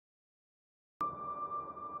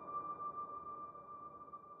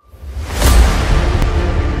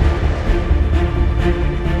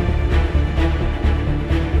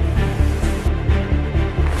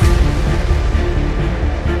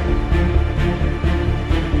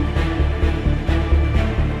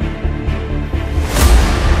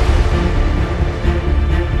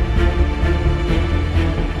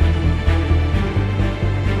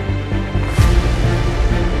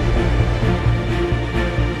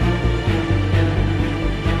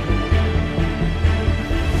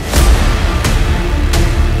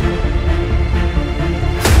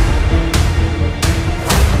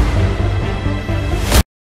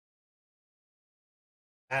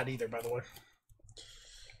bad either, by the way.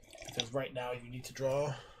 Because right now you need to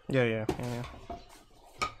draw. Yeah.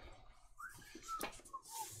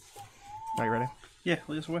 Are you ready? Yeah,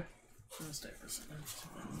 lead us away. Stay for a second.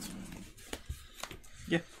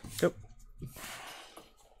 Yeah. Go.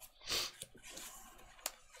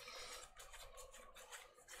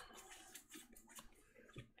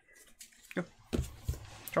 Go.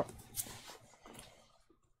 Draw.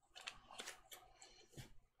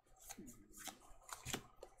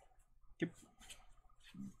 Yep.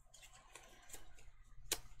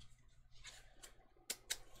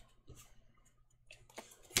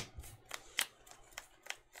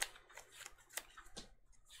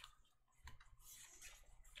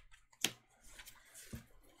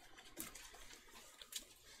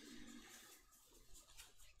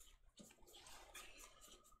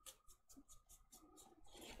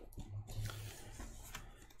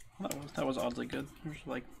 That was oddly good. There's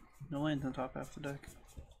like no lands on top half the deck.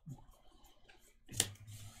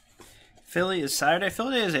 Philly is Saturday.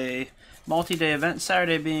 Philly is a multi-day event.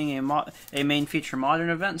 Saturday being a main feature modern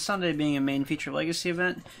event. Sunday being a main feature legacy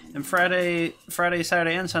event. And Friday,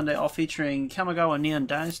 Saturday, and Sunday all featuring Kamigawa Neon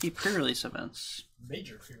Dynasty pre-release events.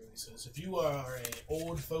 Major pre-releases. If you are an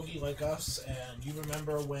old fogey like us and you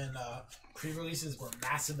remember when pre-releases were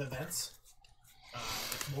massive events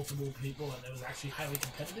with multiple people and it was actually highly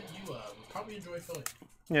competitive, you would probably enjoy Philly.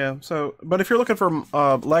 Yeah, so, but if you're looking for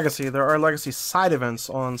Legacy, there are Legacy side events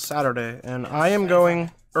on Saturday, and I am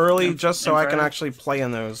going early just so I can actually play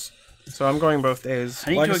in those. So I'm going both days.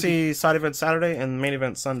 Legacy side event Saturday and main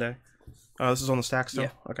event Sunday. This is on the stack still?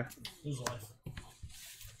 Yeah. Okay. Lose life.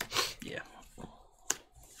 Yeah.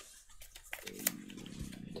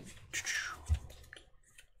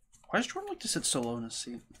 Why does Jordan like to sit solo in his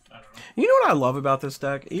seat? I don't know. You know what I love about this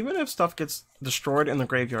deck? Even if stuff gets destroyed in the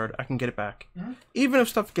graveyard, I can get it back. Mm-hmm. Even if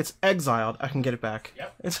stuff gets exiled, I can get it back.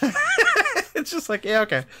 Yep. It's just like, yeah,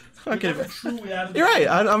 okay. I'll get it back. Truly out of the You're game.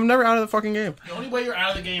 right. I'm never out of the fucking game. The only way you're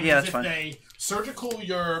out of the game is if they surgical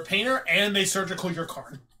your painter and they surgical your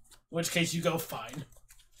card. In which case you go fine.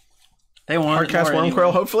 They want Hardcast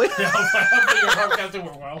Wormcoil, hopefully. Yeah, hopefully your hardcast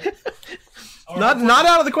work well. Not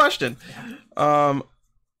out of the question.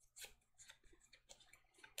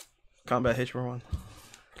 Combat H1.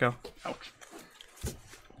 Go. Ouch.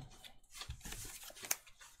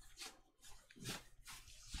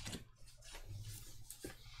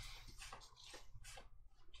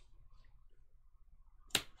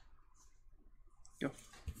 Go.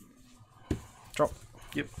 Drop.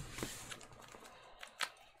 Yep.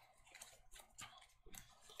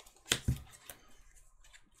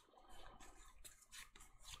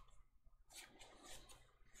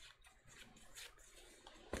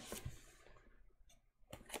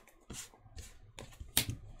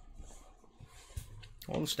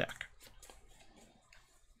 On the stack.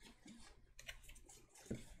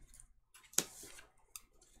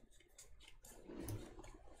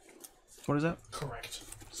 What is that? Correct.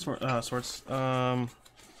 Swords.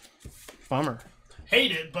 Bummer.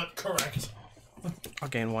 Hate it, but correct. I'll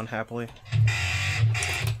gain one happily.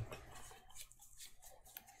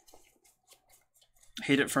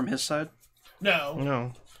 Hate it from his side? No.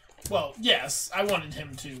 No. Well, yes, I wanted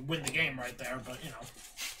him to win the game right there, but, you know,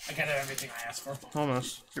 I got everything I asked for.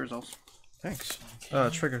 Almost. Your results. Thanks.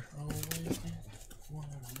 Trigger.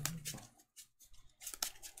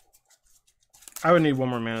 I would need one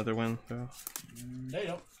more mana to win, though. They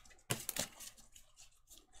don't.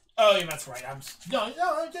 Oh, yeah, that's right. No,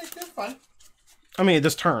 that's fine. I mean,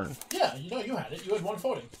 this turn. Yeah, you had it. You had one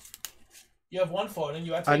voting. You have one voting.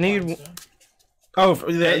 You had. I need. Oh,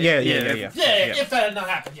 yeah. Yeah, if that had not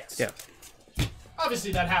happened, yes. Yeah.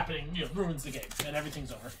 Obviously, that happening, ruins the game, and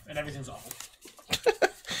everything's over, and everything's awful.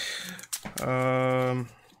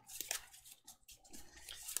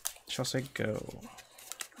 Shall say go.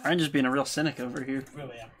 I'm just being a real cynic over here.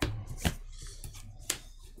 Really am.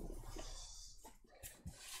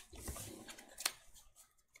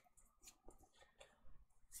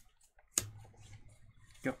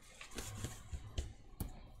 Go.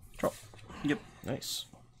 Drop. Yep. Nice.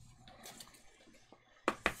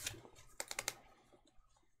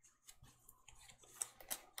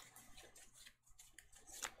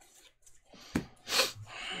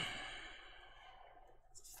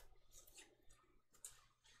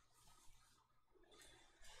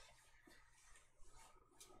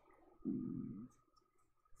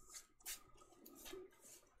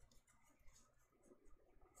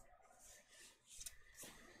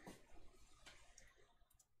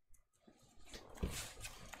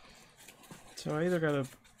 So I either gotta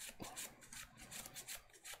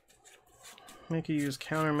make you use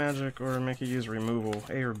counter magic or make you use removal,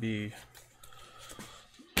 A or B.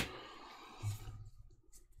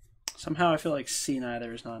 Somehow I feel like C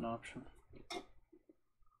neither is not an option.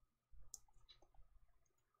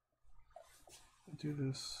 Do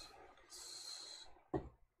this.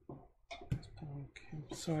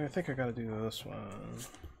 So I think I gotta do this one.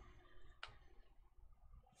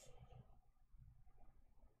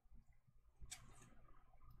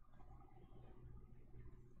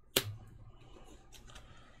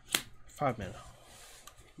 Five mana.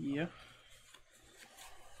 Yeah.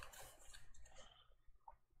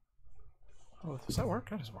 Oh, does that work?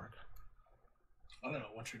 That doesn't work. I don't know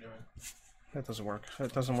what you're doing. That doesn't work.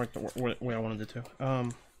 That doesn't work the way I wanted it to.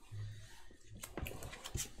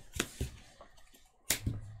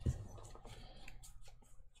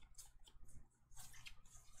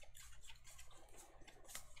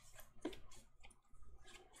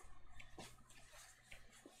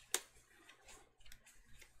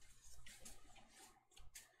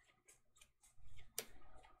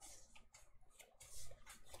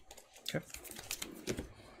 Okay.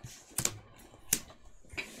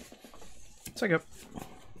 Take it.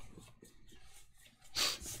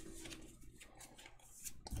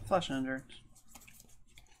 Flash and endurance.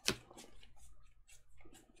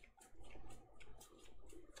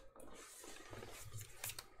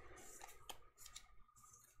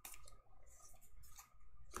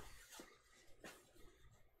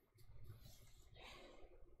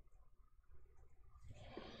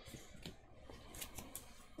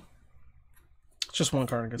 It's just one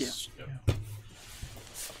card, I guess. Yeah.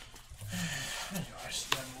 Anyways,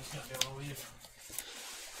 then we'll gonna be able to leave.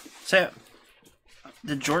 Say,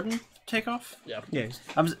 did Jordan take off? Yeah. Yeah.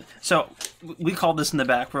 So we called this in the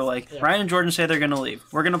back. We're like, Ryan and Jordan say they're going to leave.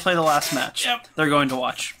 We're going to play the last match. Yep. They're going to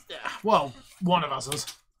watch. Yeah. Well, one of us is.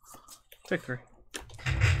 Take 3.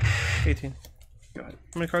 18. Go ahead.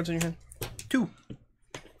 How many cards in your hand? 2.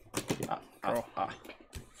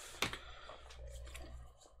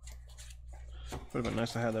 Would have been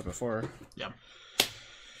nice to have that before. Yeah.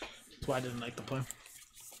 That's why I didn't like the play.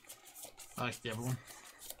 I liked the other one.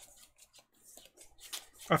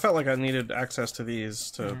 I felt like I needed access to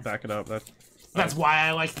these to back it up. That's why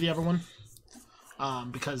I liked the other one.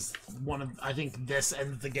 Because I think this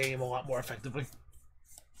ends the game a lot more effectively.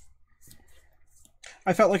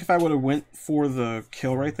 I felt like if I would have went for the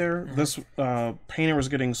kill right there, this painter was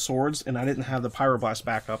getting swords, and I didn't have the pyroblast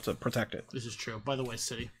backup to protect it. This is true. By the way,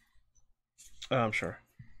 City. I'm sure.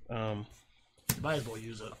 You might as well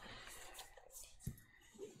use it.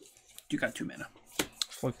 You got 2 mana.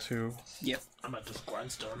 Flip 2. Yep. I'm at this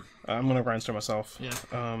grindstone. I'm gonna grindstone myself. Yeah.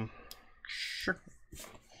 Sure.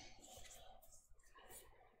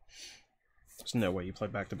 There's no way you play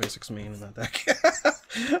back to basics mean in that deck.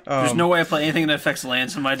 There's no way I play anything that affects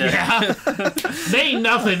lands in my deck. Yeah. They ain't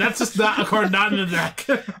nothing. That's just not a card not in the deck.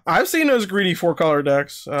 I've seen those greedy 4-color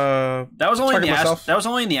decks. That was only in the myself. that was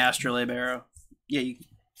only in the Astrolabe arrow. Yeah. You...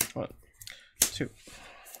 What? 2.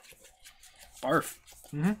 Barf.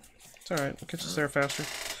 It's alright. We'll get you there faster.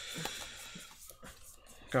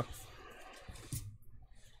 Go.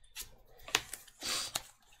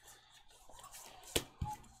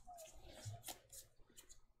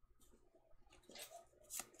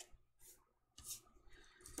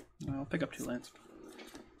 I'll pick up 2 lands.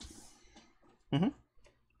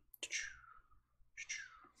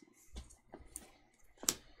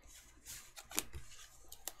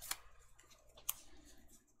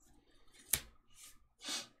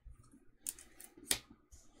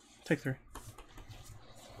 Take 3.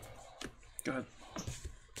 Go ahead.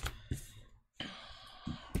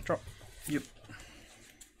 Drop. Yep.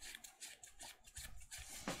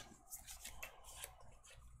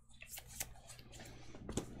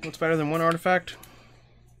 What's better than 1 artifact?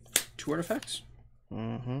 2 artifacts?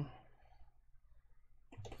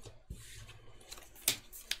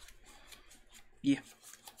 Yeah.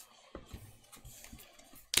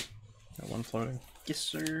 Got 1 floating. Yes,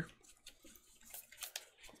 sir.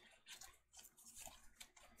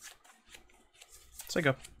 Say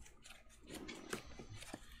go.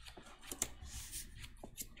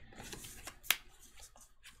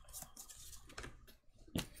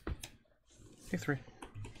 Take 3.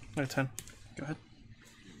 Out of 10. Go ahead.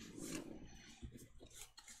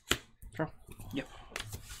 Draw. Yep.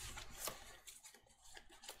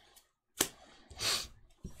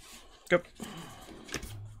 Go.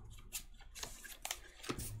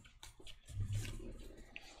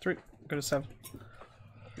 Three. Go to 7.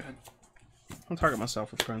 Go ahead. I'll target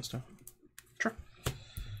myself with grindstone. Sure.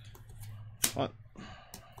 1.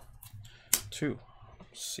 2.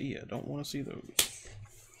 See ya. Don't want to see those.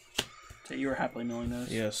 So you were happily milling those.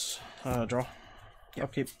 Yes. Draw. Yep.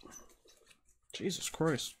 Upkeep. Jesus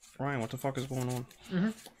Christ. Ryan, what the fuck is going on?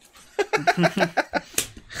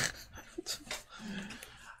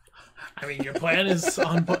 I mean, your plan is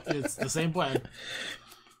on. It's the same plan.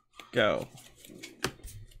 Go.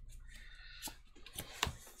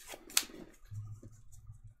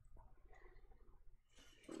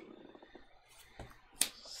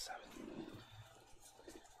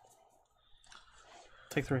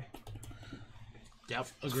 Take 3. Yep,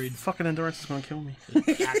 agreed. Fucking endurance is gonna kill me.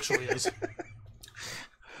 It actually is.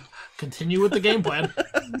 Continue with the game plan.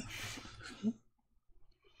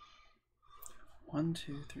 1,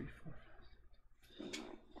 2, 3, 4.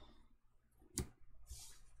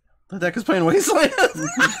 The deck is playing Wasteland.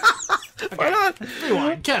 Why not?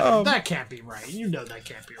 Rewind, Kevin. That can't be right. You know that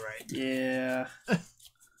can't be right. Yeah.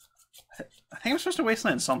 I think I'm supposed to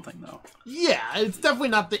wasteland something though. Yeah, it's definitely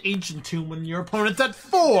not the ancient tomb when your opponent's at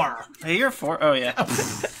 4. Hey, you're 4. Oh yeah.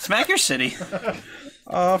 Smack your city.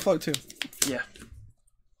 Float 2. Yeah.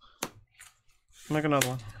 Make another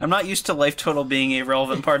one. I'm not used to life total being a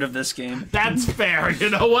relevant part of this game. That's fair. You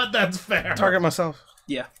know what? That's fair. Target myself.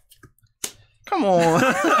 Yeah. Come on.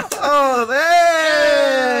 Oh, hey!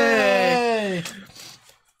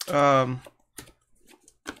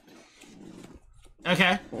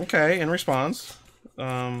 Okay. Okay, in response,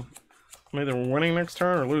 I'm either winning next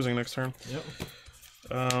turn or losing next turn. Yep.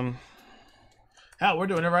 Hell, we're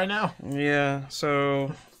doing it right now. Yeah,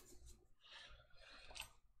 so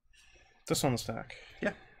this on the stack.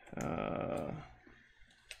 Yeah.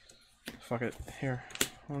 Fuck it. Here.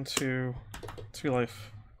 1, 2, 2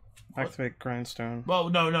 life. Activate grindstone. Well,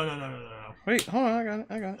 no. Wait, hold on,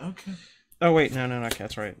 I got it. Okay. Oh wait, no,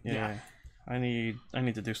 that's right. Yeah. Yeah. I need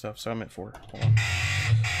to do stuff, so I'm at 4. Hold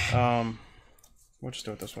on. We'll just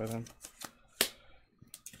do it this way then.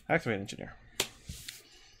 Activate engineer.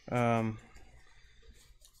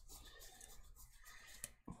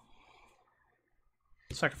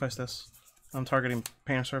 Sacrifice this. I'm targeting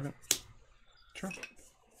Painter Servant. Sure.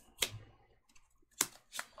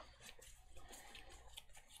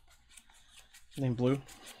 Name blue.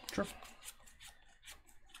 Sure.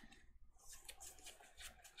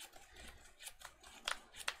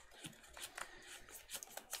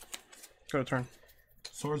 Go to turn.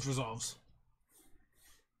 Swords resolves.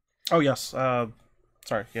 Oh yes.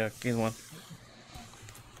 Sorry. Yeah, gain 1.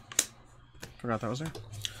 Forgot that was there.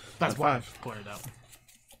 That's why I 5. pointed out.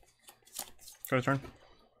 Go to turn.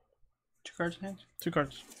 2 cards in hand. 2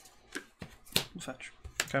 cards. We'll fetch.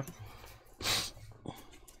 Okay.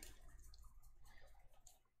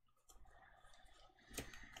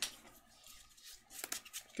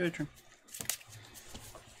 Go to turn.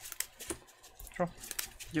 Draw.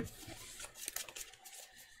 Yep.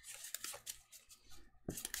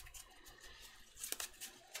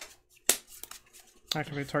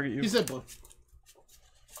 Activate target you. You said blue.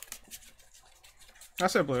 I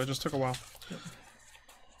said blue. It just took a while.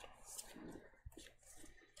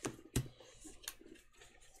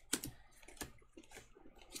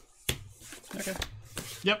 Okay.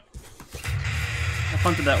 Yep. I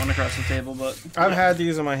punted that one across the table, but I've had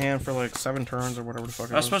these in my hand for like 7 turns or whatever the fuck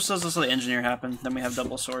it I was was. supposed to let the engineer happen. Then we have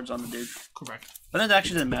double swords on the dude. Correct. But then it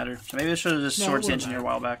actually didn't matter. So maybe I should have just No, swords it the wouldn't engineer a matter.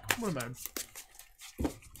 while back. What about?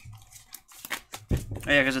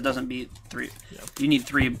 Oh, yeah, because it doesn't beat 3. Yep. You need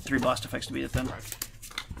 3 blast effects to beat it then. Correct.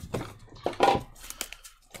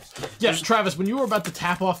 Yes, Travis, when you were about to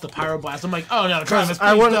tap off the pyroblast, I'm like, oh no, Travis,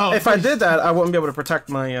 I please wouldn't. don't. If I did that, I wouldn't be able to protect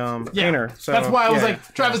my Yeah, painter. So that's why I was yeah,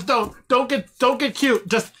 like, Travis, don't get cute.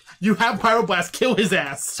 Just you have pyroblast, kill his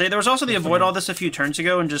ass. Say there was also the avoid all this a few turns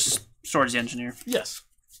ago and just swords the engineer. Yes.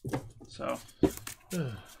 So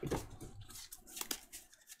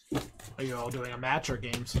Are you all doing a match or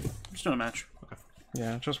games? just doing a match.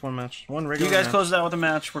 yeah, just one match, one You regular. guys match. close it out with a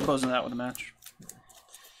match. We're closing it out with a match.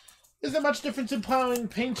 Is there much difference in plowing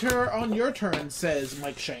painter on your turn? Says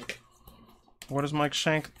Mike Shank. What does Mike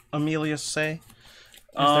Shank Amelius say? Is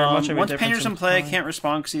there much of a Once difference painter's in play, I plowing? can't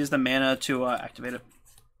respond because he has the mana to activate it.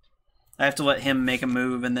 I have to let him make a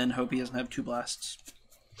move and then hope he doesn't have 2 blasts.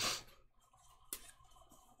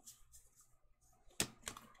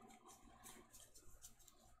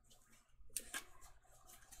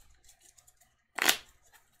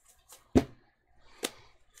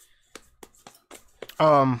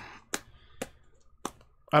 I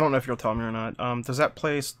don't know if you'll tell me or not. Does that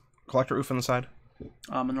place Collector Oof on the side? It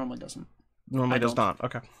normally doesn't. Normally I does don't.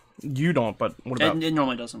 not. Okay. You don't, but what about? It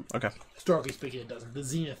normally doesn't. Okay. Historically speaking, it doesn't. The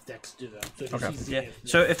Zenith decks do that. So if you Okay. see Yeah. Zenith,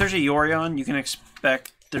 So if there's a Yorion, you can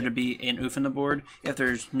expect there to be an oof in the board. If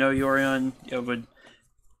there's no Yorion, it would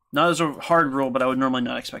not as a hard rule, but I would normally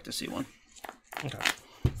not expect to see one. Okay.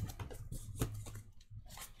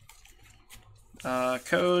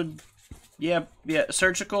 Code, yeah,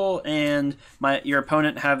 surgical, and your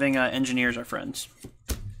opponent having engineers are friends.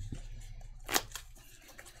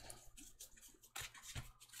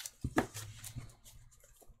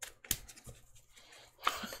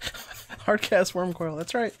 Hardcast Wormcoil.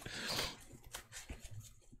 That's right.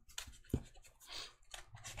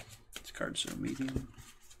 This card's so medium.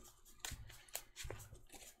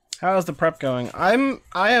 How's the prep going?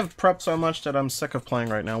 I have prepped so much that I'm sick of playing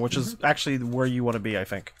right now, which is actually where you want to be, I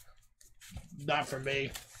think. Not for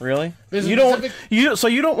me. Really? There's You don't so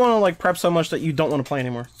you don't want to like prep so much that you don't want to play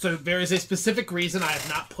anymore. So there is a specific reason I have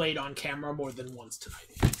not played on camera more than once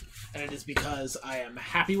tonight. And it is because I am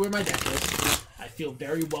happy with my deck list. I feel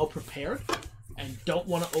very well prepared and don't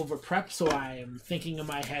want to over prep, so I am thinking in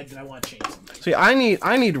my head that I want to change something. See,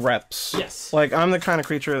 I need reps. Yes. Like I'm the kind of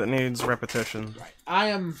creature that needs repetition. Right. I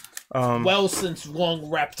am well since long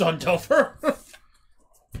repped on Dover.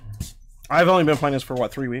 I've only been playing this for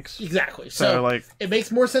what, 3 weeks? Exactly. So like it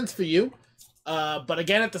makes more sense for you. But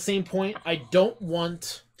again, at the same point, I don't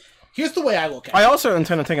want. Here's the way I look at it. I also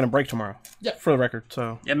intend on taking a break tomorrow. Yeah. For the record,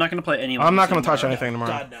 so Yeah, I'm not gonna play any. I'm not going to touch tomorrow. anything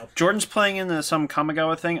tomorrow. God no. Jordan's playing in some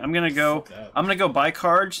Kamigawa thing. I'm gonna go buy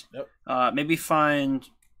cards. Yep. Maybe find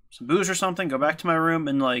some booze or something. Go back to my room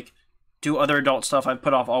and like do other adult stuff I've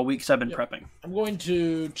put off all week because I've been prepping. I'm going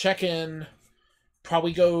to check in.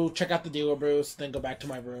 Probably go check out the dealer booth, then go back to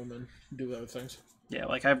my room and do other things. Yeah,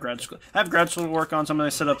 like I have grad school. I have grad school to work on, so I'm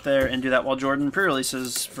gonna sit up there and do that while Jordan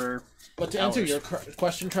pre-releases for. But to answer your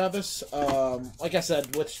question, Travis, like I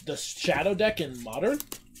said, with the Shadow deck in Modern,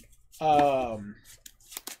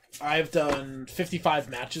 I've done 55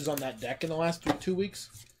 matches on that deck in the last 2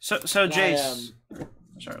 weeks. So Jace,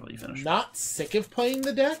 sorry, I'll let you finish. Not sick of playing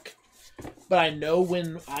the deck, but I know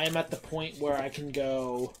when I am at the point where I can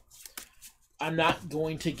go, I'm not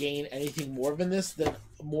going to gain anything more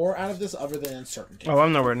out of this other than uncertainty. Oh,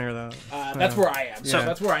 I'm nowhere near that. That's where I am. So Yeah.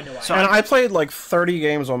 that's where I know I am. And I played like 30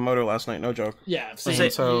 games on Moto last night, no joke. Yeah, So-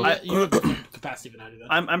 you have the capacity than I do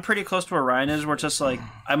that. I'm pretty close to where Ryan is. Where it's just like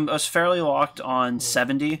I was fairly locked on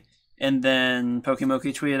 70, and then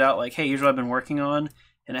Pokimoki tweeted out like, "Hey, here's what I've been working on,"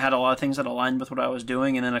 and it had a lot of things that aligned with what I was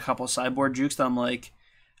doing, and then a couple of sideboard jukes that I'm like,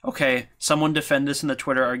 "Okay, someone defend this in the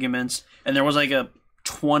Twitter arguments," and there was like a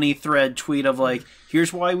 20-thread tweet of like,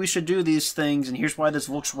 here's why we should do these things and here's why this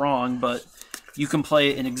looks wrong, but you can play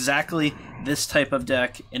it in exactly this type of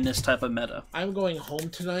deck in this type of meta. I'm going home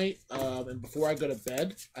tonight, and before I go to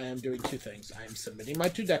bed, I am doing two things. I am submitting my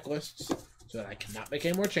 2 deck lists so that I cannot make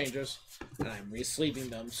any more changes, and I'm re-sleeving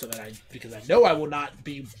them because I know I will not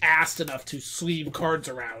be asked enough to sleeve cards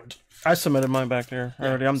around. I submitted mine back there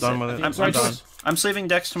already. I'm done with it. I'm I'm done. I'm sleeving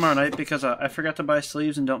decks tomorrow night because I forgot to buy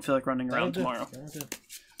sleeves and don't feel like running around tomorrow.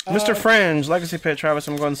 Mr. Fringe, Legacy Pit, Travis,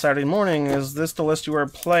 I'm going Saturday morning. Is this the list you are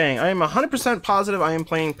playing? I am 100% positive I am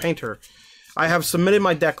playing Painter. I have submitted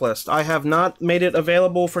my deck list. I have not made it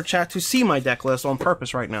available for chat to see my deck list on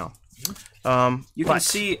purpose right now. You can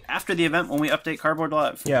see after the event when we update Cardboard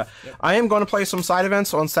Live. Yeah. I am going to play some side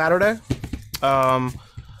events on Saturday.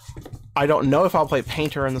 I don't know if I'll play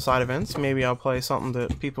Painter in the side events. Maybe I'll play something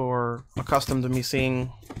that people are accustomed to me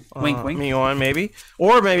seeing wink, wink. me on, maybe.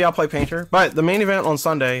 Or maybe I'll play Painter. But the main event on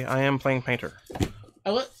Sunday, I am playing Painter.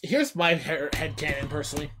 Here's my headcanon,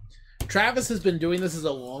 personally. Travis has been doing this as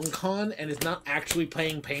a long con and is not actually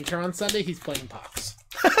playing Painter on Sunday. He's playing Pox.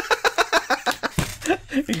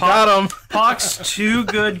 You got him. Pox, too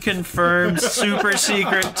good confirmed, super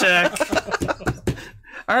secret tech.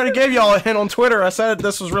 I already gave y'all a hint on Twitter. I said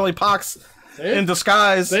this was really Pox in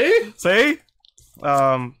disguise. See?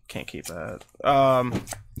 Can't keep that.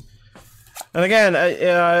 And again,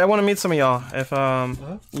 I want to meet some of y'all. If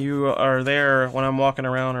you are there when I'm walking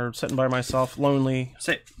around or sitting by myself, lonely.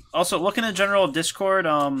 Also, look in the general Discord.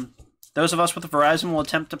 Those of us with Verizon will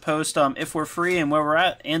attempt to post if we're free and where we're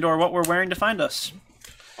at, and or what we're wearing to find us.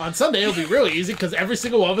 On Sunday, it'll be really easy because every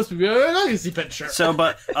single one of us will be wearing a Legacy Pit shirt. So,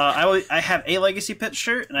 but I have a Legacy Pit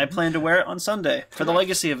shirt, and I plan to wear it on Sunday for the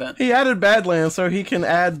Legacy event. He added Badlands so he can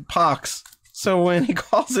add Pox. So when he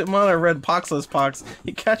calls it Mono Red Poxless Pox,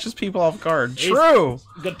 he catches people off guard. True!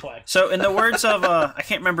 Good play. So, in the words of, I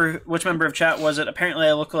can't remember which member of chat was it, apparently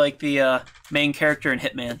I look like the main character in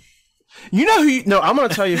Hitman. You know who you... No, I'm going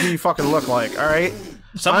to tell you who you fucking look like, alright?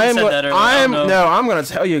 Someone said that earlier. No, I'm going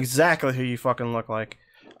to tell you exactly who you fucking look like.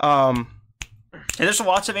 Hey, there's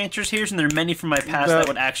lots of answers here, and there are many from my past that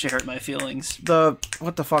would actually hurt my feelings.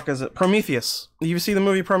 What the fuck is it? Prometheus. You see the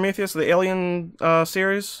movie Prometheus, the Alien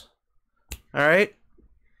series? Alright?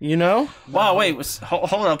 You know? Wow, wait,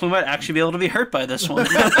 hold up, we might actually be able to be hurt by this one.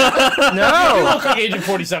 You No! look like Agent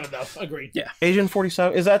 47, though. Agreed. Yeah. Agent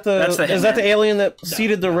 47? Is that the alien that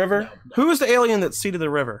seeded the river? no. Who is the alien that seeded the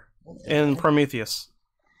river in Prometheus?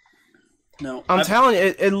 No. I'm telling you,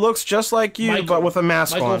 it looks just like you, Michael. but with a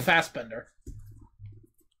mask Michael on. Fassbender.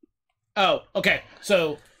 Oh, okay.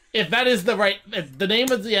 So, if that is the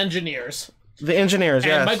name of the engineers, The engineers,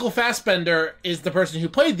 And yes. Michael Fassbender is the person who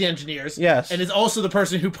played the engineers. Yes. And is also the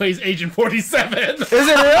person who plays Agent 47. Is it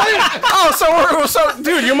really? Oh, so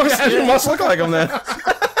dude, you must look like him then.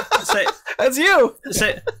 That's you.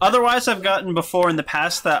 Otherwise, I've gotten before in the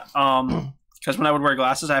past that because when I would wear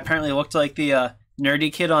glasses, I apparently looked like the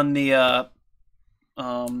nerdy kid on the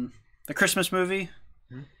Christmas movie.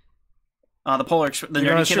 The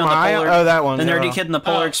nerdy kid on the Polar. Oh, that one. The nerdy kid in the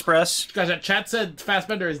Polar Express. Guys, chat said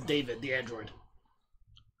Fassbender is David, the android.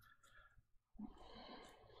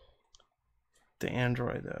 The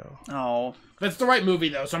android, though. Oh, that's the right movie,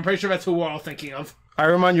 though. So I'm pretty sure that's who we're all thinking of. I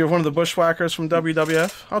remind you of one of the bushwhackers from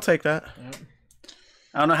WWF. I'll take that. Yep.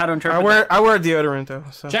 I don't know how to interpret. I wear deodorant though.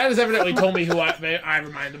 So. Chad has evidently told me who I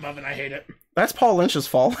remind him of, and I hate it. That's Paul Lynch's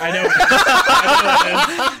fault. I know.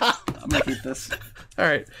 I know I'm gonna keep this. All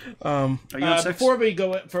right. Are you on 6? Before we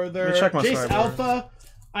go further, check my Jace sideboard. Alpha.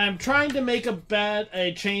 I am trying to make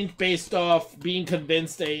a change based off being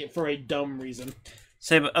convinced for a dumb reason.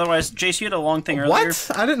 But otherwise, Jace, you had a long thing earlier.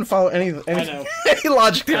 What? I didn't follow any know. any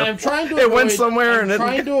logic there. I'm trying to. It went somewhere, I'm and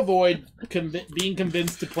trying to avoid being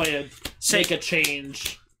convinced to make a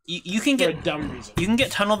change. You can for get a dumb reason. You can get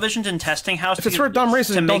tunnel visioned in testing house. If it's for a dumb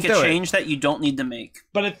reason, to make don't a do change that you don't need to make.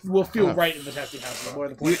 But it will feel right in the testing house. More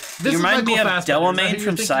the point. You remind me of Delamain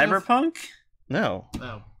from Cyberpunk. No.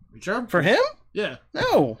 No. You sure? For him? Yeah.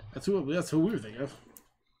 No. That's who we were thinking of.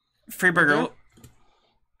 Freeburger. Okay.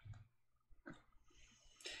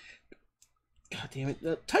 God damn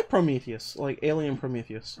it! Type Prometheus, like Alien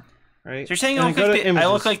Prometheus, right? So you're saying I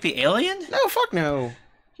look like the alien? No, fuck no.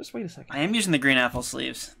 Just wait a second. I am using the green apple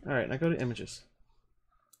sleeves. All right, now go to images.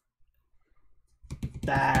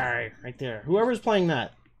 There, right there. Whoever's playing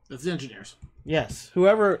that. That's the engineers. Yes,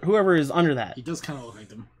 whoever is under that. He does kind of look like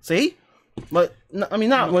them. See, but I mean,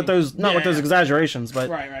 not with those exaggerations, but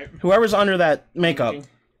right. Whoever's under that makeup.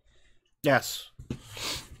 Yes.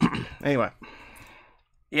 Anyway.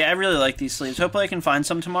 Yeah, I really like these sleeves. Hopefully I can find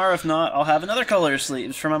some tomorrow. If not, I'll have another color of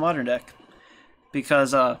sleeves for my modern deck.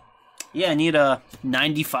 Because, yeah, I need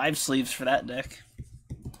 95 sleeves for that deck.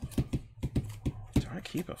 Do I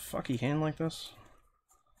keep a fucky hand like this?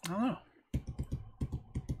 I don't know.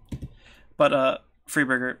 But,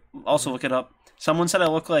 Freeburger, also look it up. Someone said I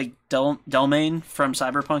look like Delmain from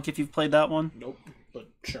Cyberpunk, if you've played that one. Nope, but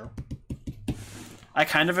sure. I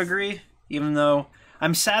kind of agree, even though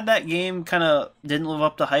I'm sad that game kind of didn't live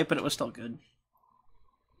up to hype, but it was still good.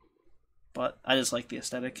 But I just like the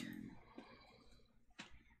aesthetic.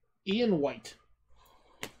 Ian White.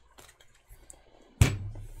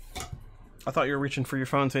 I thought you were reaching for your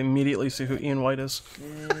phone to immediately see who Ian White is.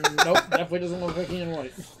 Nope, definitely doesn't look like Ian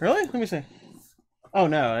White. Really? Let me see. Oh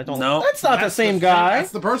no, I don't. No, that's not the same guy.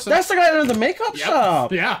 That's the person. That's the guy under the makeup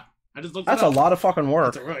shop. Yeah, I just looked. That's a lot of fucking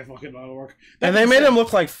work. That's a really fucking lot of work. And they made him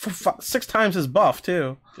look like 6 times his buff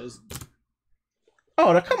too.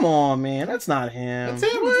 Oh, come on, man. That's not him. That's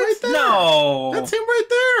him right there. No, that's him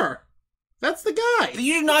right there. That's the guy.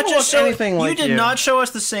 You did not just show anything like you did not show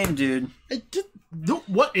us the same dude.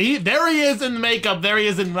 What? There he is in makeup. There he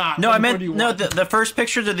is in not. No, I meant no. The first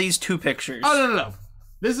pictures are these two pictures. Oh no.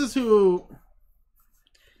 This is who.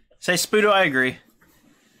 Say Spudo, I agree.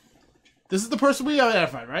 This is the person we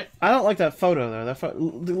identified, right? I don't like that photo though.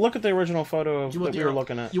 Look at the original photo of that we were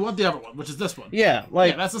looking at. You want the other one, which is this one. Yeah,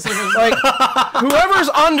 like that's the same. Like whoever's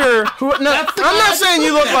under. I'm not saying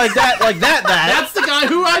you look like that. That's the guy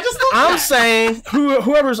who I just looked at. I'm saying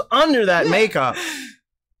whoever's under that makeup.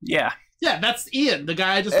 Yeah. Yeah, that's Ian, the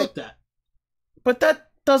guy I just looked at. But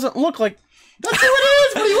that doesn't look like. That's who it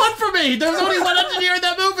is. What do you want from me? There's only one engineer in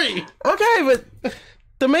that movie. Okay, but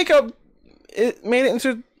the makeup it made it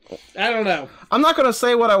into. I don't know. I'm not gonna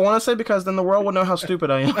say what I want to say because then the world will know how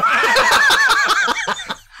stupid I am.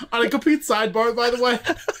 On a complete sidebar, by the way.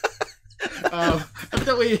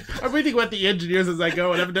 Evidently, I'm reading about the engineers as I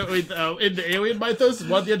go, and evidently, in the alien mythos,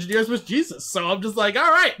 one of the engineers was Jesus. So I'm just like,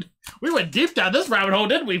 all right, we went deep down this rabbit hole,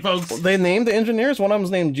 didn't we, folks? They named the engineers. One of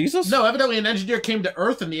them's named Jesus. No, evidently, an engineer came to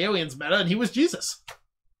Earth, and the aliens met, and he was Jesus.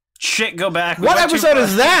 Shit, go back. What episode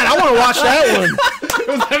is that? I want to watch that one. It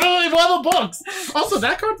was definitely one of the books. Also,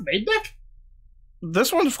 that card's main deck.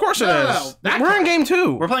 This one, of course, it is. No, We're in game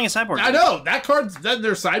 2. We're playing a sideboard. I know that card's then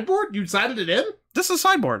their sideboard. You sided it in. This is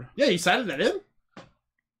sideboard. Yeah, you sided it in.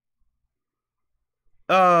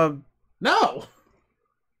 No.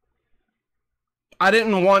 I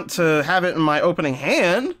didn't want to have it in my opening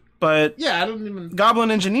hand, but yeah, I don't even.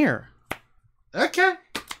 Goblin Engineer. Okay.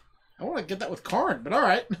 I want to get that with Karn, but all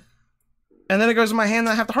right. And then it goes in my hand, and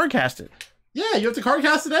I have to hardcast it. Yeah, you have to card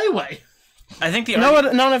cast it anyway. I think the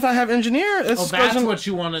not if I have Engineer. Oh, that's what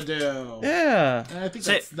you want to do. Yeah. I think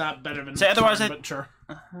that's not better than otherwise. Karn, but sure.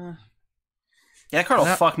 Yeah, that card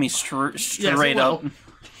will fuck me straight up.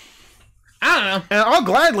 I don't know. And I'll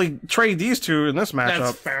gladly trade these two in this matchup.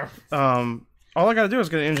 That's fair. All I gotta do is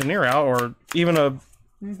get an engineer out, or even a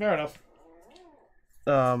fair enough.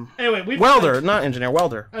 Anyway, welder, not engineer,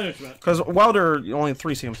 welder. I know what you meant. Because welder only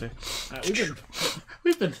 3 CMC.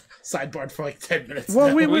 We've been sidebarred for like 10 minutes. Well,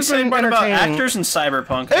 now. we've been about entertaining actors and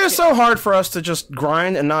cyberpunk. It is so hard for us to just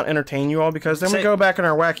grind and not entertain you all, because then we go back in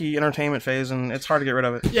our wacky entertainment phase, and it's hard to get rid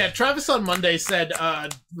of it. Yeah, Travis on Monday said,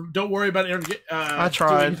 "Don't worry about I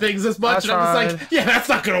tried. doing things as much." And I was like, "Yeah, that's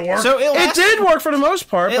not gonna work." So it did work for the most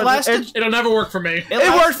part. But it'll never work for me.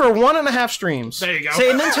 It worked for 1.5 streams. There you go. See,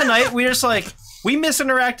 and then tonight we just like we miss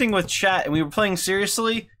interacting with chat, and we were playing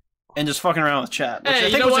seriously and just fucking around with chat, which I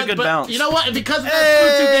think was a good balance. You know what? Because of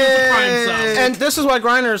that, 2 games of Prime Sub. And this is why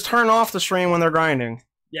grinders turn off the stream when they're grinding.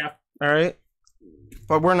 Yeah. All right.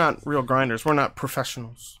 But we're not real grinders. We're not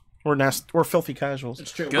professionals. We're filthy casuals.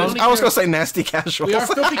 It's true. I was gonna say nasty casuals. We are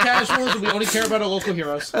filthy casuals, and we only care about our local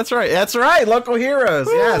heroes. That's right. That's right. Local heroes.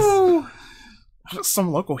 Woo! Yes.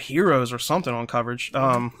 Some local heroes or something on coverage.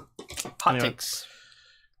 Hot anyway. takes.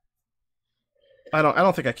 I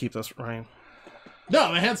don't think I keep this, Ryan. No,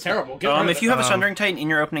 my hand's terrible. Get rid of if you have a Sundering Titan in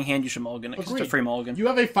your opening hand, you should mulligan it. It's a free mulligan. You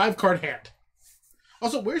have a 5-card hand.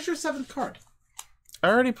 Also, where's your 7th card? I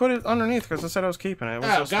already put it underneath because I said I was keeping it.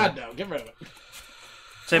 Oh God, no! Get rid of it.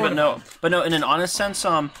 Say, but no. In an honest sense,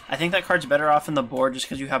 I think that card's better off in the board just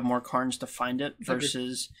because you have more cards to find it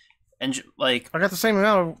versus, and like I got the same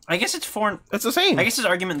amount of. I guess it's 4. It's the same. I guess his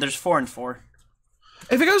argument there's 4 and 4.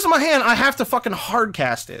 If it goes to my hand, I have to fucking hard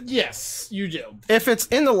cast it. Yes, you do. If it's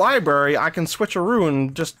in the library, I can switch a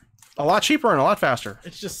rune just a lot cheaper and a lot faster.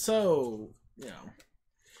 It's just so, you know.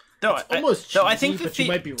 No, almost cheesy, I think but you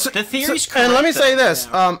might be right. The theory's correct, and let me say though. this: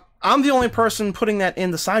 I'm the only person putting that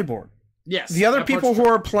in the sideboard. Yes. The other people who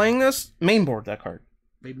are playing this mainboard that card.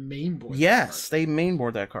 They mainboard. Yes, they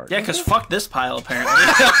mainboard that card. Yeah, because fuck this pile apparently.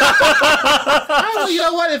 Oh, you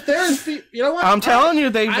know what? If there's, you know what? I'm telling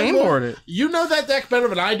you, they mainboard it. You know that deck better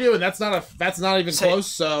than I do, and that's not even close.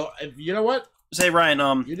 So, you know what? Say,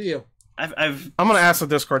 Ryan, you do you. I'm gonna ask the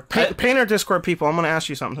Discord, Painter Discord people. I'm gonna ask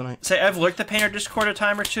you something tonight. Say, I've looked at Painter Discord a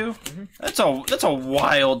time or two. That's a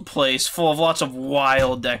wild place full of lots of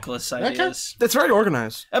wild deck list ideas. It's very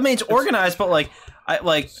organized. I mean, it's organized, but like,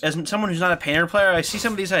 as someone who's not a Painter player, I see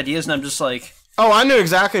some of these ideas and I'm just like, oh, I knew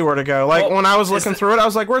exactly where to go. Like when I was looking through it, I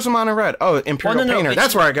was like, "Where's the mono red? Oh, Imperial Painter.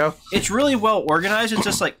 That's where I go." It's really well organized. It's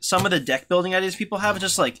just like some of the deck building ideas people have. It's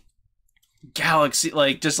just like. Galaxy,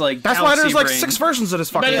 that's why there's like 6 versions of this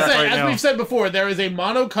fucking deck right now. As we've said before, there is a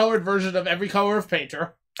mono-colored version of every color of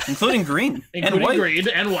Painter, including green, including green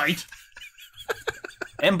and white,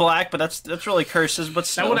 and black. But that's really curses. But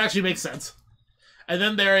still. That would actually make sense. And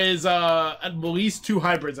then there is at least 2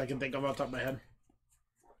 hybrids I can think of off the top of my head.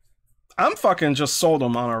 I'm fucking just sold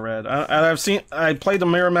on mono red. I played the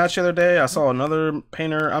mirror match the other day. I saw another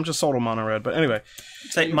painter. I'm just sold on mono red. But anyway,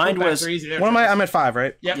 mine was. What am I? I'm at 5,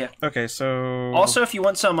 right? Yep. Yeah. Okay, so. Also, if you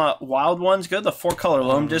want some wild ones, go to the 4-color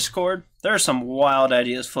loam Discord. There are some wild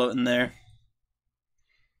ideas floating there.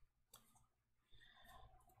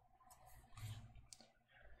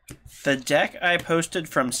 The deck I posted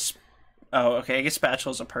from. Oh, okay. I guess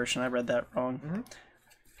Spatula's a person. I read that wrong.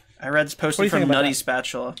 I read it's posted from Nutty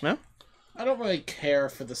Spatula. Yeah. I don't really care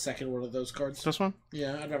for the second one of those cards. This one?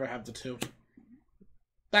 Yeah, I'd never have the 2.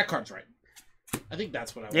 That card's right. I think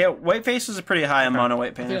that's what I want. Yeah, white face is a pretty high on mono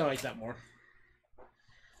white I think painter. I like that more.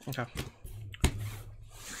 Okay.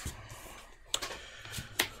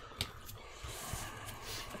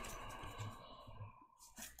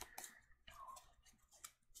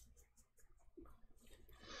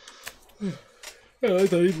 I like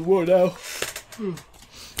that even more now.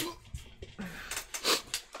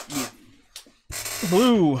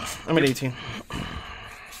 Blue. I'm at 18.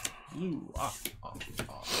 Blue.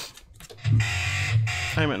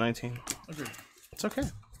 I'm at 19. Agreed. It's okay.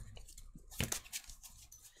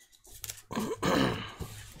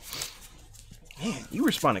 Man, you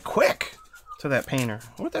responded quick to that painter.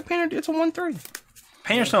 What that painter did? It's a 1/3.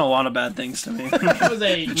 Painter's done a lot of bad things to me. That was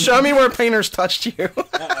a... Show me where painters touched you.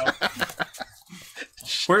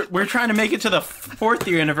 We're trying to make it to the 4th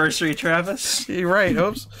year anniversary, Travis. You're right.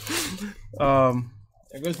 Oops.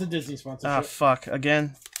 There goes the Disney sponsorship. Ah, fuck.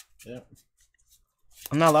 Again. Yep.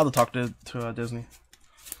 I'm not allowed to talk to Disney.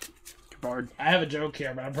 Bard. I have a joke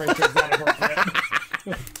here, but I'm pretty sure it's not appropriate.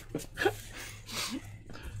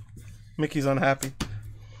 Mickey's unhappy.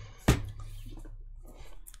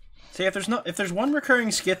 See, if there's one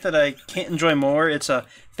recurring skit that I can't enjoy more, it's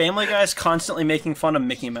Family Guy's constantly making fun of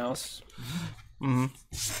Mickey Mouse. Mm-hmm.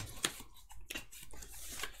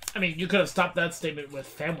 I mean, you could have stopped that statement with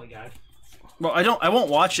Family Guy. Well, I won't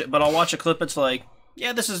watch it, but I'll watch a clip. It's like,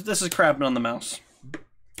 yeah, this is crapping on the mouse.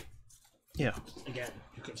 Yeah. Again,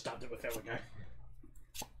 you could have stopped it with that guy.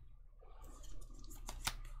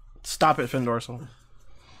 Stop it, Finn Dorsal.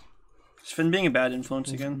 Is Finn being a bad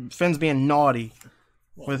influence again? Finn's being naughty.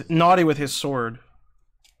 Naughty with his sword.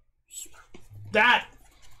 That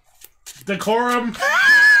decorum.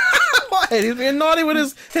 What? He's being naughty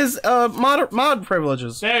with his mod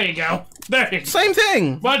privileges. There you go. There you go. Same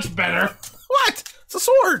thing. Much better. What? It's a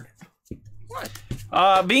sword. What?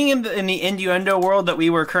 Being in the innuendo world that we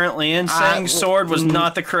were currently in, saying sword was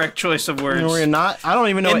not the correct choice of words. No, you're not. I don't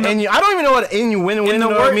even know what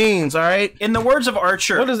innuendo means. All right. In the words of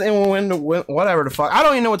Archer, what is innuendo? Whatever the fuck. I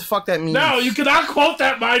don't even know what the fuck that means. No, you cannot quote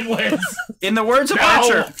that mind wins. In the words of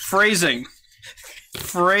Archer, phrasing.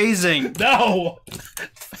 Phrasing. No.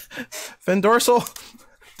 Finn Dorsal,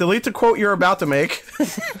 delete the quote you're about to make,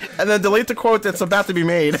 and then delete the quote that's about to be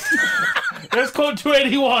made. There's quote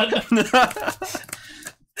 281.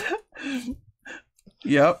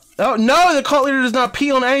 Yep. Oh no, the cult leader does not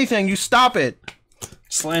pee on anything. You stop it.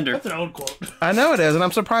 Slander. That's an old quote. I know it is, and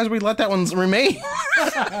I'm surprised we let that one remain.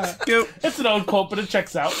 It's an old quote, but it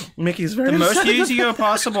checks out. Mickey's very the most upset. Yu-Gi-Oh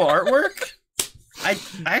possible artwork. I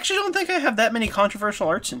actually don't think I have that many controversial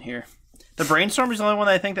arts in here. The Brainstorm is the only one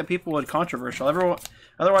that I think that people would controversial.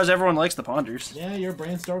 Otherwise, everyone likes the Ponders. Yeah, your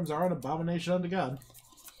brainstorms are an abomination unto God.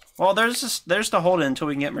 Well, there's to hold it until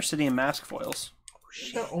we can get Mercidian Mask foils.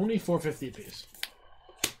 They're only $4.50 a piece.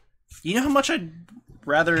 You know how much I'd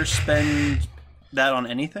rather spend that on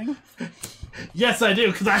anything? Yes, I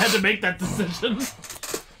do, because I had to make that decision.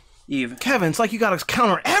 Eve. Kevin, it's like you gotta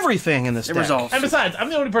counter everything in this deck. Resolves. And besides, I'm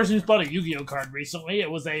the only person who's bought a Yu-Gi-Oh card recently. It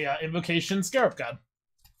was a Invocation Scarab God.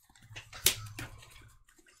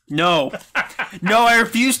 No. No, I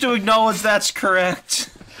refuse to acknowledge that's correct.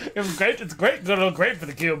 It was great. It's great. Gonna look great for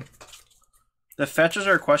the cube. The fetches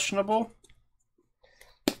are questionable?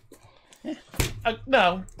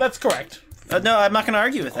 No, that's correct. No, I'm not going to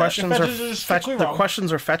argue with that. The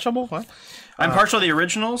questions are fetchable? What? I'm partial to the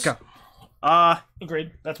originals. Go.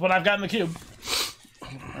 Agreed. That's what I've got in the cube.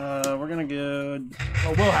 We're going to go...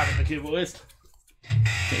 Or will have in the cube, at least.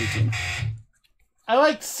 18. I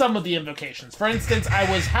liked some of the invocations. For instance,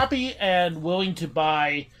 I was happy and willing to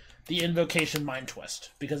buy the Invocation Mind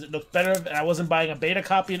Twist because it looked better, and I wasn't buying a beta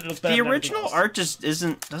copy, and it looked better. The original art just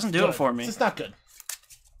doesn't do it for me. It's not good.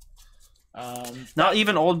 Not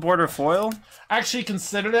even old border foil? I actually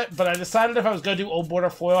considered it, but I decided if I was going to do old border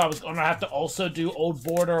foil, I was going to have to also do old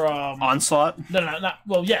border... Onslaught? No, not...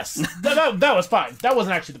 Well, yes. that was fine. That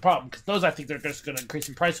wasn't actually the problem, because those I think they're just going to increase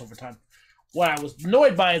in price over time. What I was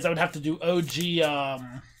annoyed by is I would have to do OG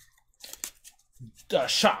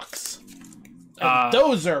shocks. And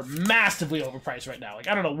those are massively overpriced right now. Like,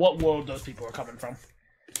 I don't know what world those people are coming from.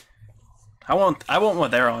 I want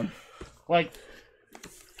what they're on. Like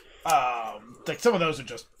some of those are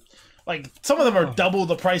just like some of them are double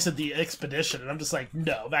the price of the Expedition, and I'm just like,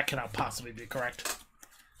 no, that cannot possibly be correct.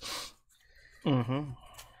 Mm-hmm.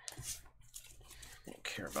 Don't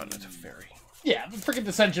care about it, fairy. Yeah, the freaking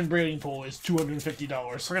Dissension Breeding Pool is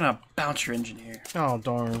 $250. We're gonna bounce your engineer. Oh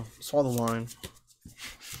darn! Saw the line.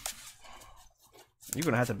 You're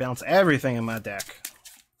gonna have to bounce everything in my deck.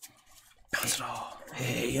 Bounce it all.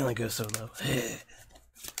 Hey, you only go so low. Hey.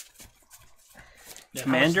 Yeah,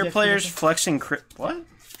 Commander players flexing crit. What?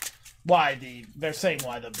 Why they're saying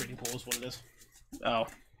why the breeding pool is what it is. Oh.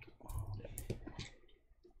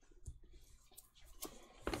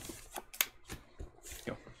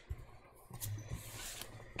 Go.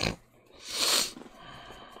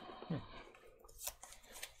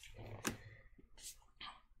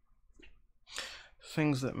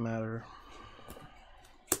 Things that matter.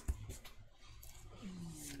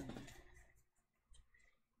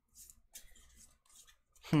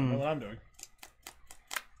 I don't know what I'm doing.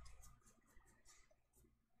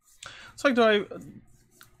 It's like,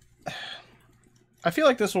 I feel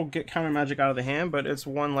like this will get counter magic out of the hand, but it's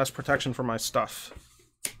one less protection for my stuff.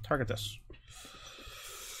 Target this.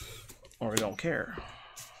 Or we don't care.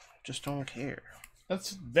 Just don't care.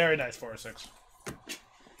 That's very nice for a 6.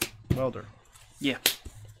 Welder. Yeah.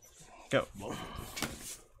 Go.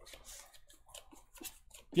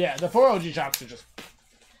 Yeah, the 4 OG shocks are just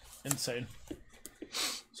insane.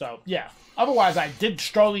 So, yeah. Otherwise, I did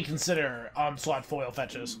strongly consider Onslaught foil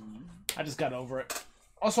fetches. I just got over it.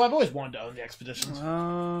 Also, I've always wanted to own the Expeditions.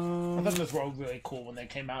 I thought those were really cool when they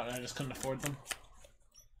came out, and I just couldn't afford them.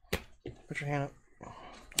 Put your hand up.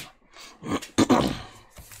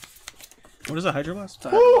 What is a Hydroblast? I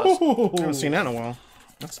haven't seen that in a while.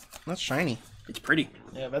 That's shiny. It's pretty.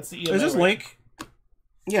 Yeah, that's the Is this Link?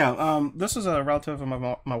 Yeah, this is a relative of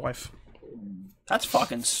my wife. That's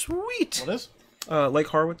fucking sweet. What is? Lake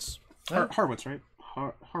Harwitz. Harwitz, right?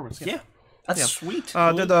 Harwitz. Yeah, that's sweet.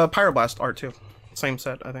 Did the Pyroblast art too. Same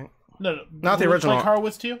set, I think. No, not the original. Like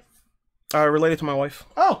Horowitz to you? Related to my wife.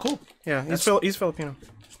 Oh, cool. Yeah, he's Filipino.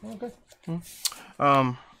 Okay.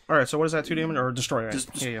 All right. So what is that? 2 damage or destroy? Right?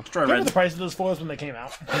 Destroy What were red. the price of those foils when they came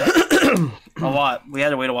out? A lot. We had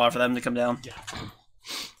to wait a while for them to come down. Yeah.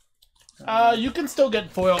 You can still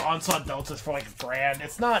get foil Onslaught Deltas for like $1,000.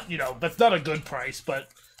 It's not, that's not a good price, but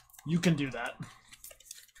you can do that.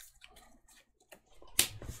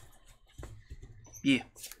 Yeah.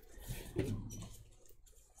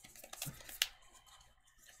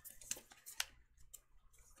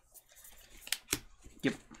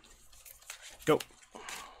 Yep. Go.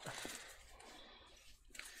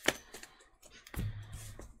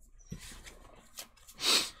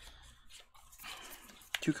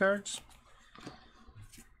 Two cards.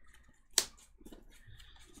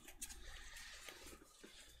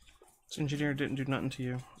 This engineer didn't do nothing to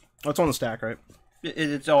you. Oh, it's on the stack, right?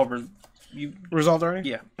 It's all Resolved already?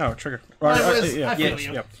 Yeah. Oh, trigger. I Yeah. feel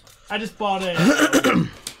you. Yep. I just bought a.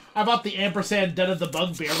 I bought the ampersand Den of the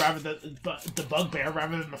Bugbear rather than the Bugbear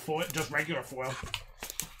rather than the foil, just regular foil.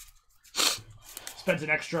 Spent an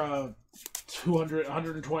extra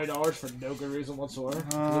 $120 for no good reason whatsoever.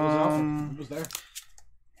 It was there.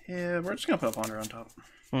 Yeah, we're just gonna put a ponder on top.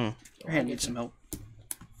 Your hand needs some help.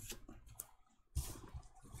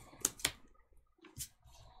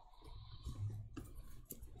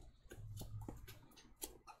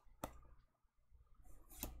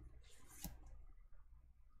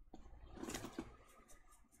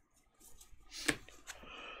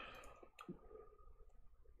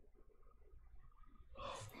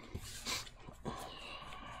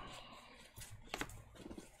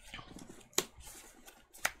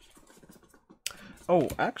 Oh,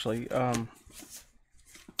 actually, I'll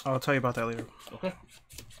tell you about that later. Okay.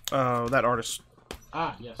 That artist.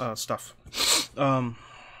 Yes. Stuff. I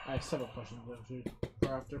have several questions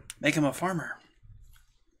for after. Make him a farmer.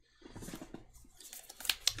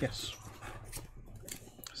 Yes.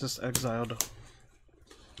 Is this exiled?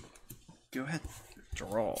 Go ahead.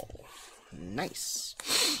 Draw. Nice.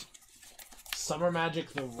 Summer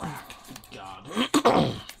Magic the Rack. God.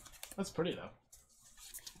 That's pretty though.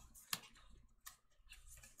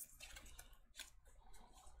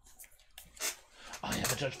 Oh yeah,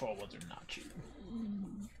 the Judge Fall ones are not cheap.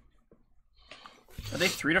 Are they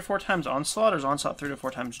 3 to 4 times onslaught, or is onslaught 3 to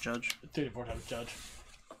 4 times judge? 3 to 4 times Judge.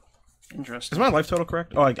 Interesting. Is my life total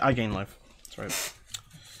correct? Oh, I gain life. That's right.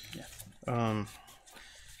 Yeah.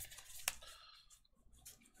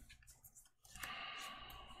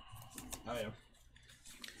 Oh yeah.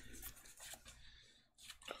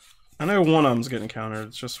 I know one of them's getting countered.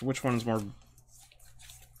 It's just which one's more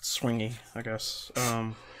swingy, I guess.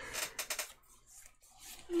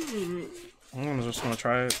 I'm just gonna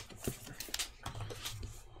try it.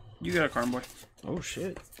 You got a Carn Boy. Oh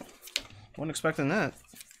shit! Wasn't expecting that.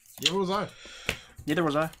 Neither was I. Neither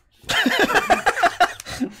was I.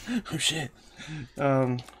 Oh shit.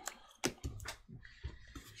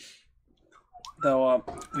 Though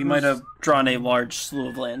we might have drawn a large slew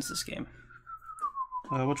of lands this game.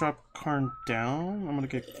 We'll drop Karn down. I'm gonna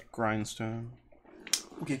get Grindstone.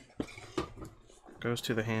 Okay. Goes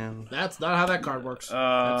to the hand. That's not how that card works.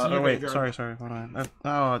 Oh wait, sorry. Hold on.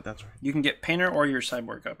 Oh, that's right. You can get Painter or your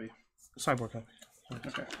sideboard copy. Cyborg copy.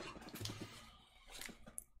 Okay.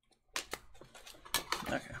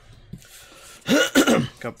 Okay.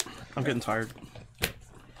 Go. I'm getting tired.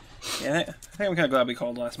 Yeah, I think I'm kind of glad we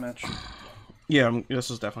called last match. Yeah,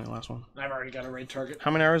 this is definitely the last one. I've already got a raid target.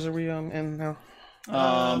 How many hours are we in now?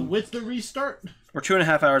 With the restart? We're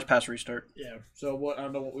 2.5 hours past restart. Yeah. So what? I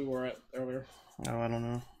don't know what we were at earlier. Oh, I don't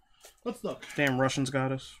know. Let's look. Damn Russians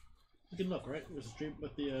got us. We can look, right? With the stream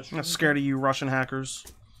with the I'm stream not scared of you Russian hackers.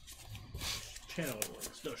 channel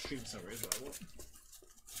links. No stream summary is what I want.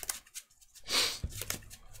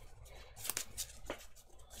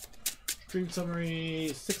 Stream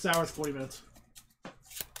summary 6 hours 40 minutes.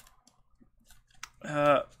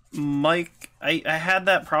 Mike, I had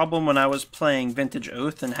that problem when I was playing Vintage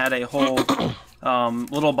Oath and had a whole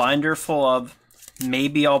little binder full of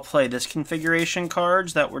maybe I'll play this configuration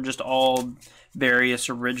cards that were just all various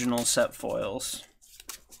original set foils.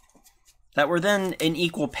 That were then an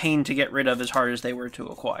equal pain to get rid of as hard as they were to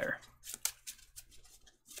acquire.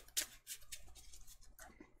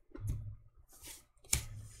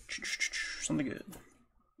 Something good.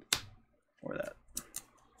 Or that.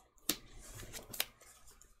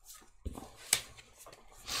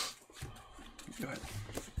 Go ahead.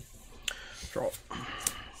 Draw.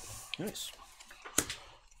 Nice.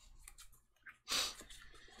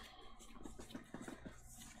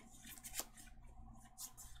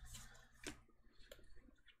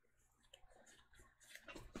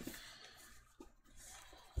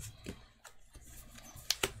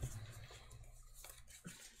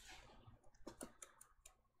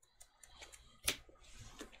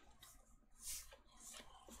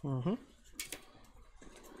 Mm-hmm.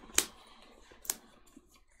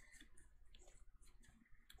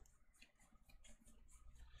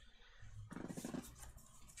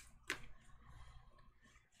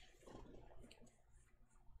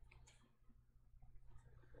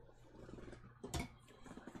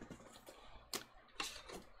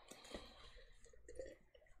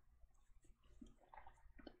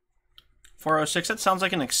 $406. That sounds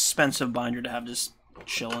like an expensive binder to have just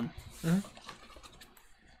chilling. Mm-hmm.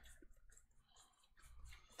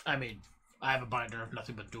 I mean, I have a binder of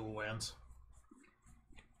nothing but dual lands.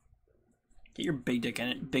 Get your big dick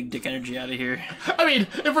energy out of here. I mean,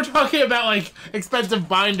 if we're talking about like expensive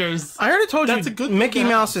binders, I already told that's you a good Mickey thing to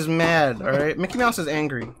Mouse is mad, alright? Mickey Mouse is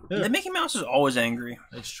angry. The Mickey Mouse is always angry.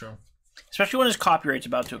 It's true. Especially when his copyright's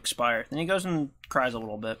about to expire. Then he goes and cries a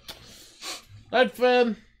little bit. Right,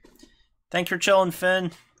 Finn. Thanks for chilling,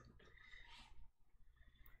 Finn.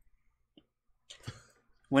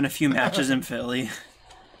 Win a few matches in Philly.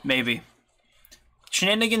 Maybe.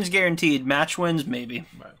 Shenanigans guaranteed. Match wins, maybe.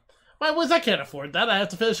 Right. My Wiz, I can't afford that. I have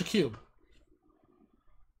to finish a cube.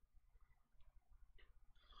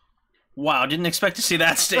 Wow, didn't expect to see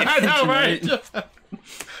that statement. I know, tonight. right?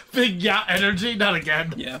 Big yacht energy, not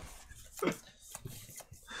again. Yeah.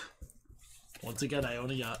 Once again, I own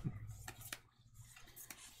a yacht.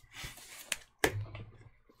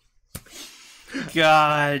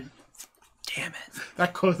 God damn it.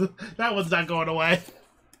 That one's not going away.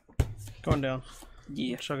 Going down.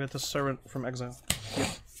 Yeah. Shall get the servant from exile. Yep.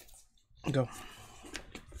 Go.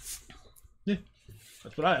 Yeah,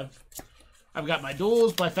 that's what I have. I've got my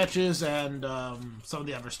duels, my fetches, and some of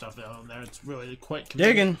the other stuff down there. It's really quite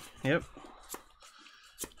convenient. Digging. Yep.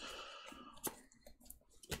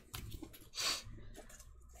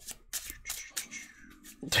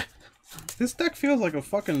 This deck feels like a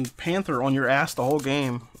fucking panther on your ass the whole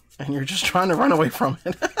game, and you're just trying to run away from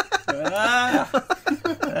it.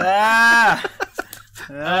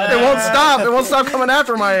 It won't stop. It won't stop coming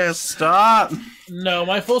after my ass. Stop. No,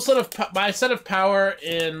 my full set of power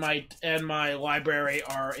in my library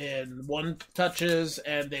are in 1 touches,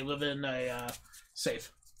 and they live in a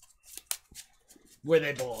safe where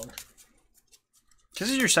they belong. This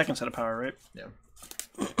is your second set of power, right? Yeah.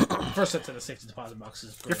 First set's in the safety deposit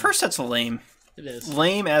boxes. Your first set's lame. It is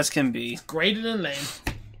Lame as can be. graded and lame.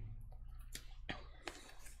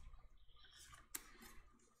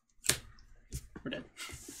 We're dead.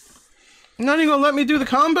 Not even gonna let me do the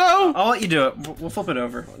combo? I'll let you do it. We'll flip it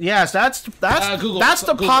over. Yes, that's Google, the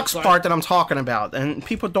Google, pox sorry. part that I'm talking about, and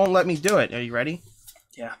people don't let me do it. Are you ready?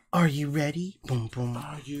 Yeah. Are you ready? Boom, boom.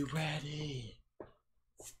 Are you ready?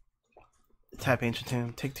 Tap Ancient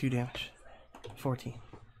Tomb. Take 2 damage. 14.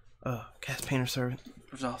 Cast Painter Servant.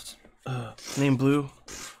 Resolved. Name Blue.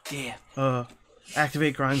 Yeah.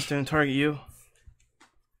 Activate Grindstone. Target you.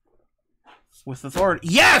 With authority.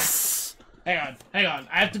 Yes! Hang on.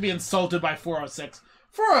 I have to be insulted by 406.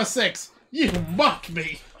 406, you mock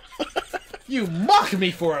me. You mock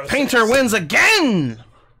me, 406. Painter wins again!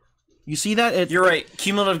 You see that? You're right.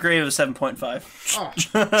 Cumulative grade of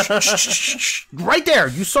 7.5. Oh. Right there,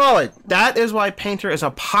 you saw it. That is why Painter is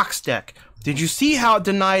a pox deck. Did you see how it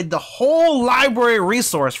denied the whole library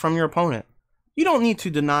resource from your opponent? You don't need to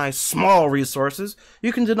deny small resources.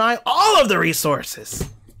 You can deny all of the resources.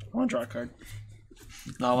 I want to draw a card.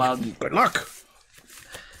 Not allowed. Good luck.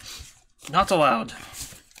 Not allowed.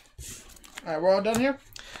 Alright, we're all done here?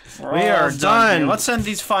 We are done. here. Let's send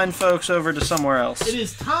these fine folks over to somewhere else. It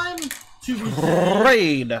is time to be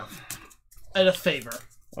Raid. at a favor.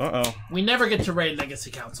 Uh-oh. We never get to raid Legacy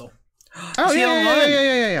Council. Oh, Is he online?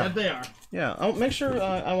 yeah. And they are. Yeah, I'll make sure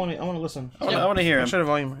I want to listen. I want to hear I him. should have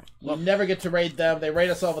volume right. We never get to raid them. They raid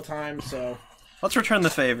us all the time, so Let's return the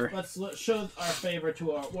favor. let's show our favor to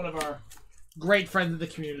one of our great friends of the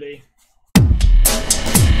community.